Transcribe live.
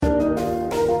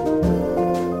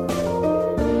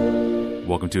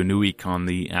Welcome to a new week on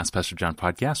the Ask Pastor John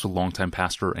podcast with longtime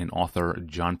pastor and author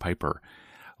John Piper.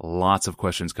 Lots of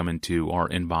questions come into our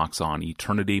inbox on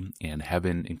eternity and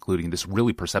heaven, including this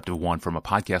really perceptive one from a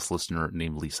podcast listener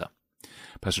named Lisa.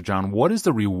 Pastor John, what is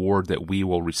the reward that we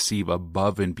will receive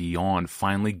above and beyond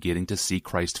finally getting to see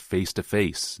Christ face to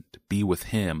face, to be with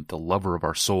Him, the lover of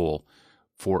our soul,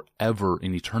 forever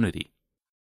in eternity?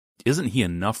 Isn't He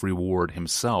enough reward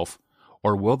Himself,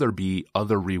 or will there be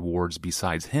other rewards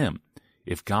besides Him?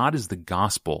 If God is the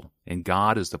gospel and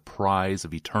God is the prize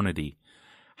of eternity,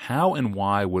 how and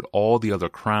why would all the other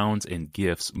crowns and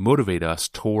gifts motivate us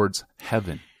towards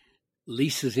heaven?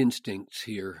 Lisa's instincts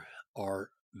here are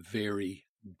very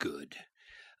good.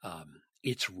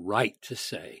 It's right to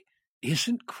say,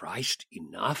 isn't Christ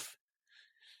enough?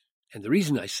 And the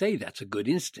reason I say that's a good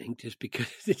instinct is because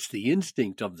it's the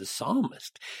instinct of the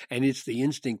psalmist, and it's the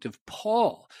instinct of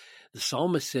Paul. The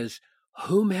psalmist says,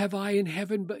 "Whom have I in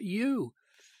heaven but you?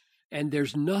 And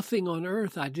there's nothing on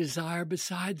earth I desire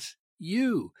besides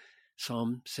you."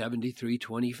 Psalm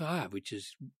 73:25, which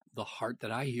is the heart that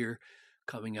I hear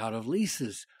coming out of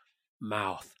Lisa's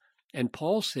mouth. And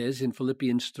Paul says in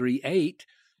Philippians 3:8,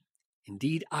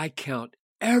 "Indeed, I count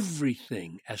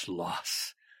everything as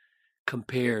loss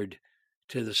compared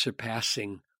to the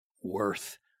surpassing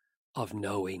worth of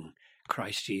knowing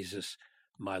Christ Jesus,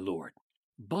 my Lord."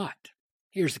 But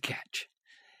here's the catch.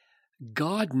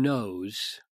 God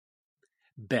knows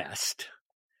best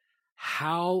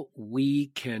how we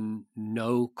can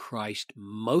know Christ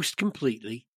most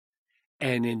completely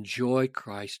and enjoy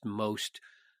Christ most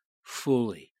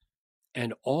fully.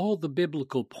 And all the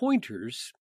biblical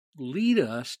pointers lead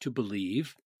us to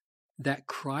believe that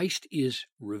Christ is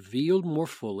revealed more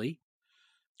fully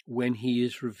when He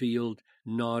is revealed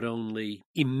not only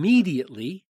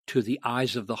immediately to the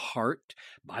eyes of the heart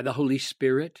by the Holy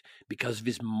Spirit because of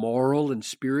His moral and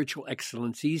spiritual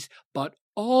excellencies, but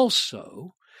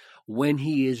also when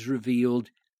He is revealed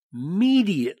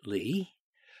mediately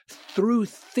through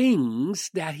things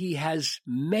that He has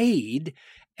made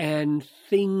and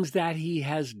things that He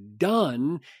has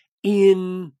done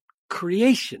in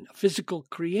creation, physical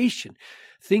creation,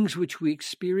 things which we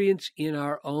experience in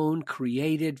our own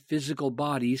created physical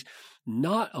bodies,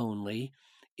 not only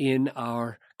in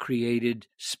our created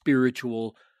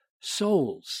spiritual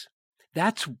souls.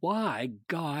 That's why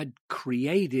God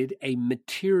created a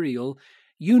material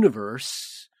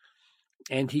universe,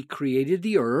 and He created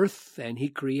the earth, and He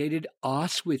created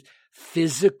us with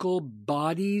physical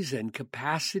bodies and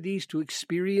capacities to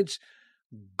experience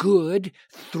good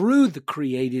through the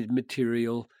created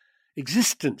material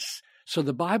existence. So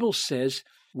the Bible says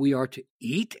we are to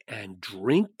eat and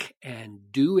drink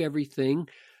and do everything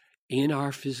in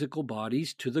our physical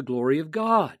bodies to the glory of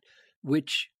God,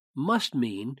 which must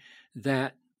mean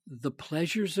that the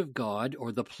pleasures of God,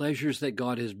 or the pleasures that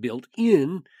God has built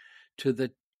in to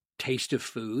the taste of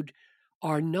food,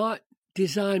 are not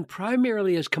designed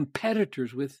primarily as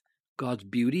competitors with God's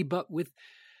beauty, but with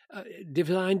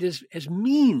designed as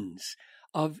means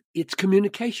of its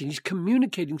communication. He's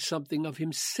communicating something of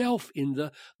Himself in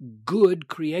the good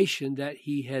creation that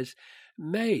He has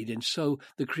made. And so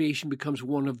the creation becomes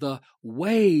one of the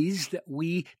ways that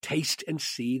we taste and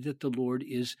see that the Lord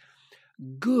is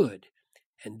good.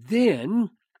 And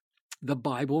then the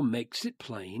Bible makes it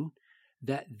plain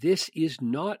that this is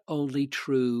not only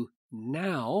true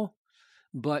now,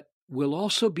 but will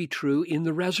also be true in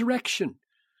the resurrection.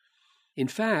 In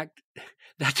fact,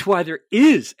 that's why there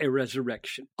is a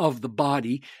resurrection of the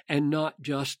body and not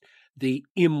just the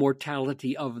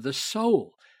immortality of the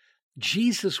soul.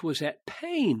 Jesus was at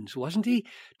pains, wasn't He,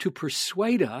 to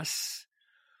persuade us,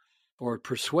 or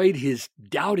persuade His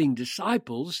doubting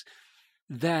disciples,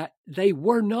 that they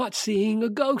were not seeing a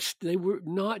ghost. They were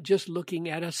not just looking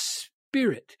at a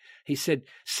spirit. He said,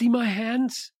 "See my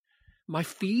hands, my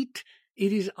feet?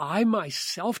 It is I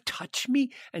myself. Touch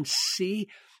me and see.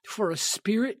 For a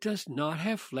spirit does not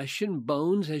have flesh and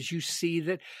bones, as you see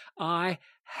that I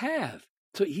have."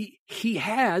 So he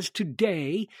has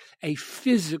today a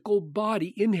physical body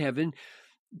in heaven.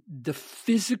 The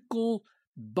physical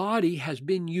body has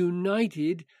been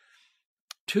united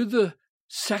to the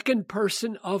second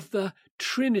person of the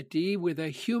Trinity with a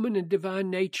human and divine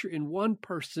nature in one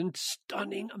person.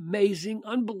 Stunning, amazing,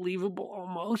 unbelievable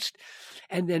almost.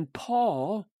 And then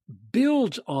Paul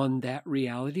builds on that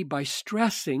reality by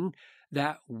stressing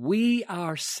that we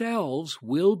ourselves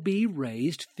will be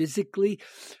raised physically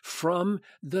from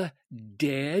the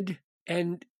dead.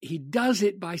 And he does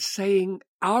it by saying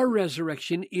our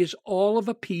resurrection is all of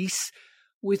a piece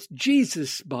with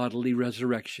Jesus' bodily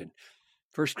resurrection.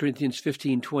 1 Corinthians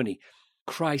 15:20.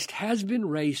 Christ has been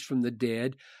raised from the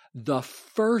dead, the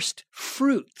first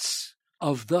fruits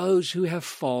of those who have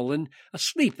fallen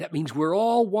asleep. That means we're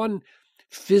all one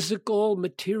physical,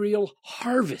 material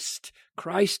harvest,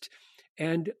 Christ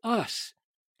and us.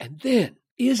 And then,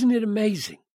 isn't it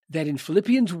amazing that in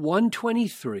Philippians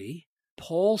 1:23,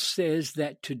 Paul says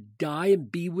that to die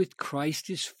and be with Christ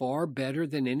is far better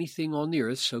than anything on the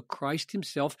earth. So Christ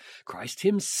himself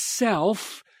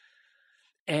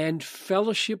and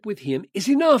fellowship with him is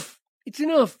enough. It's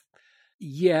enough.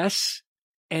 Yes,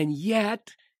 and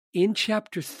yet in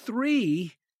chapter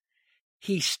 3,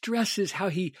 he stresses how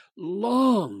he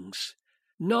longs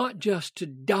not just to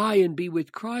die and be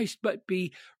with Christ, but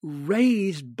be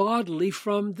raised bodily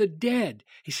from the dead.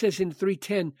 He says in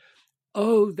 3:10,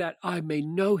 "Oh, that I may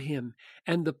know him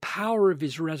and the power of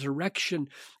his resurrection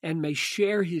and may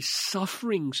share his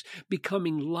sufferings,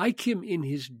 becoming like him in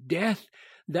his death,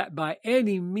 that by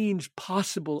any means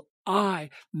possible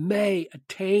I may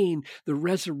attain the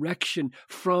resurrection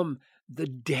from the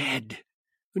dead."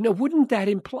 Now, wouldn't that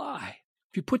imply,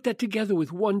 if you put that together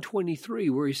with 1:23,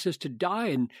 where he says to die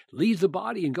and leave the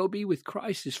body and go be with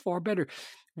Christ is far better,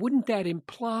 wouldn't that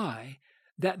imply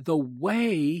that the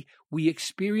way we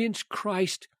experience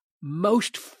Christ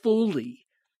most fully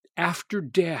after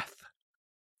death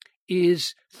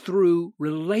is through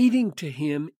relating to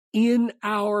him in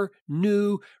our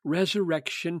new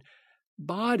resurrection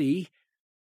body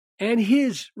and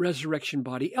his resurrection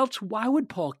body? Else, why would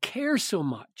Paul care so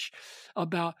much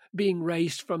about being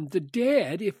raised from the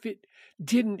dead if it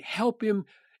didn't help him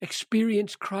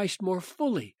experience Christ more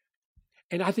fully?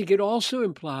 And I think it also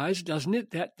implies, doesn't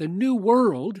it, that the new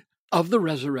world of the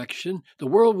resurrection, the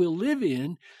world we'll live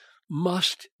in,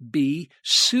 must be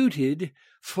suited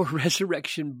for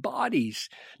resurrection bodies,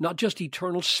 not just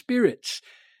eternal spirits.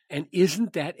 And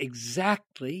isn't that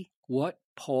exactly what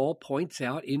Paul points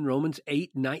out in Romans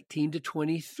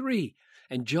 8:19-23?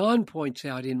 And John points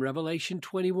out in Revelation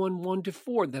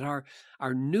 21:1-4 that our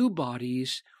new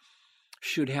bodies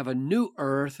should have a new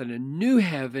earth and a new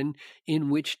heaven in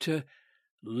which to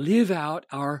live out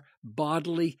our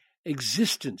bodily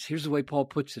existence. Here's the way Paul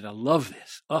puts it. I love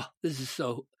this. Oh, this is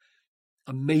so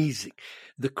amazing.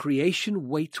 The creation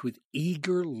waits with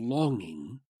eager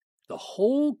longing. The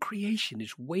whole creation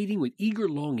is waiting with eager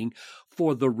longing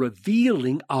for the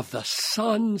revealing of the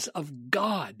sons of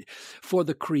God. For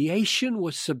the creation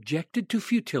was subjected to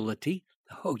futility.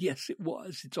 Oh, yes, it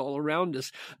was. It's all around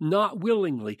us. Not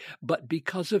willingly, but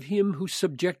because of him who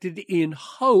subjected in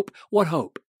hope. What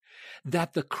hope?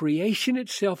 That the creation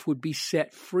itself would be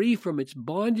set free from its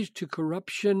bondage to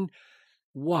corruption.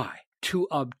 Why? To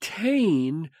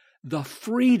obtain the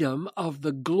freedom of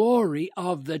the glory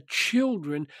of the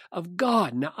children of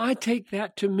God. Now, I take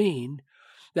that to mean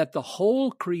that the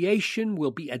whole creation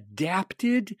will be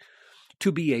adapted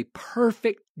to be a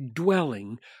perfect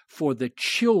dwelling for the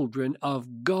children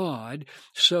of God,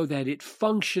 so that it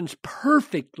functions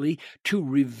perfectly to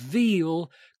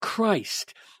reveal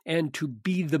Christ and to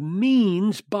be the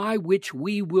means by which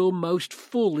we will most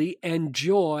fully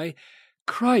enjoy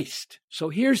Christ. So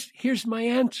here's my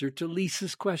answer to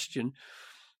Lisa's question.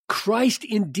 Christ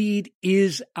indeed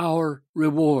is our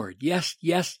reward. Yes,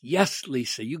 yes, yes,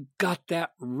 Lisa, you got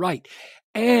that right.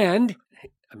 And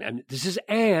this is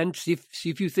see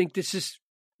if you think this is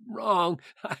wrong.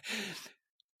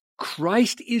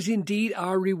 Christ is indeed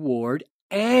our reward,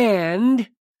 and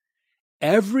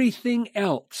everything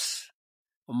else,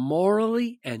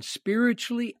 morally and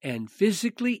spiritually and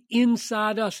physically,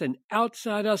 inside us and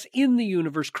outside us, in the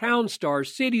universe, crown,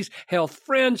 stars, cities, health,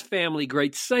 friends, family,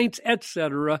 great saints,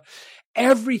 etc.,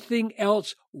 everything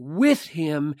else with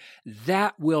him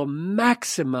that will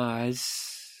maximize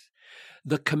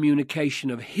the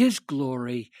communication of his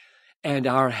glory and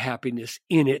our happiness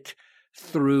in it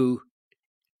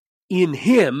in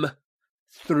him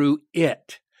through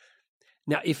it.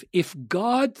 Now, if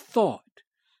God thought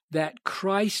that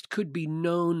Christ could be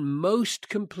known most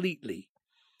completely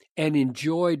and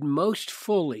enjoyed most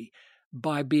fully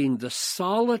by being the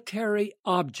solitary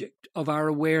object of our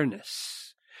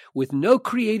awareness, with no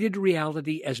created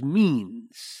reality as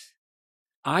means,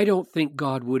 I don't think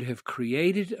God would have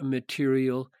created a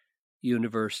material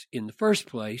universe in the first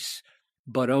place,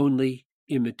 but only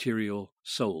immaterial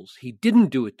souls. He didn't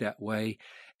do it that way,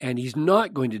 and he's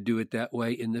not going to do it that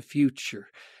way in the future.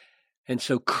 And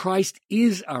so Christ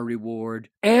is our reward,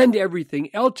 and everything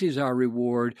else is our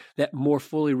reward that more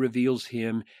fully reveals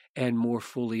him and more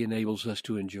fully enables us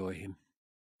to enjoy him.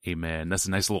 Amen. That's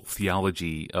a nice little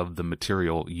theology of the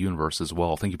material universe as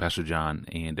well. Thank you, Pastor John.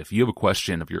 And if you have a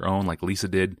question of your own, like Lisa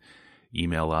did,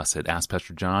 email us at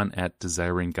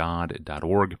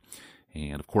askpastorjohn@desiringgod.org.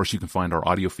 And of course, you can find our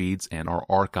audio feeds and our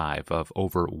archive of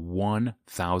over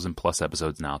 1,000 plus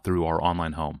episodes now through our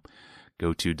online home.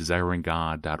 Go to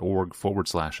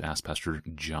desiringgod.org/Ask Pastor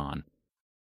John.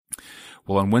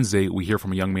 Well, on Wednesday, we hear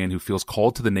from a young man who feels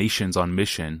called to the nations on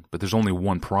mission, but there's only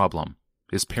one problem.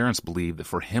 His parents believe that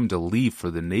for him to leave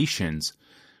for the nations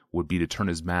would be to turn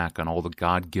his back on all the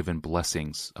God-given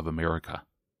blessings of America.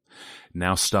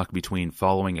 Now stuck between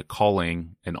following a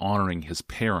calling and honoring his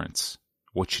parents,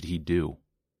 what should he do?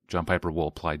 John Piper will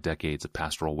apply decades of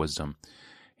pastoral wisdom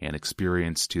and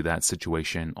experience to that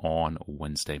situation on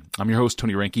Wednesday. I'm your host,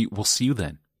 Tony Reinke. We'll see you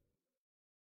then.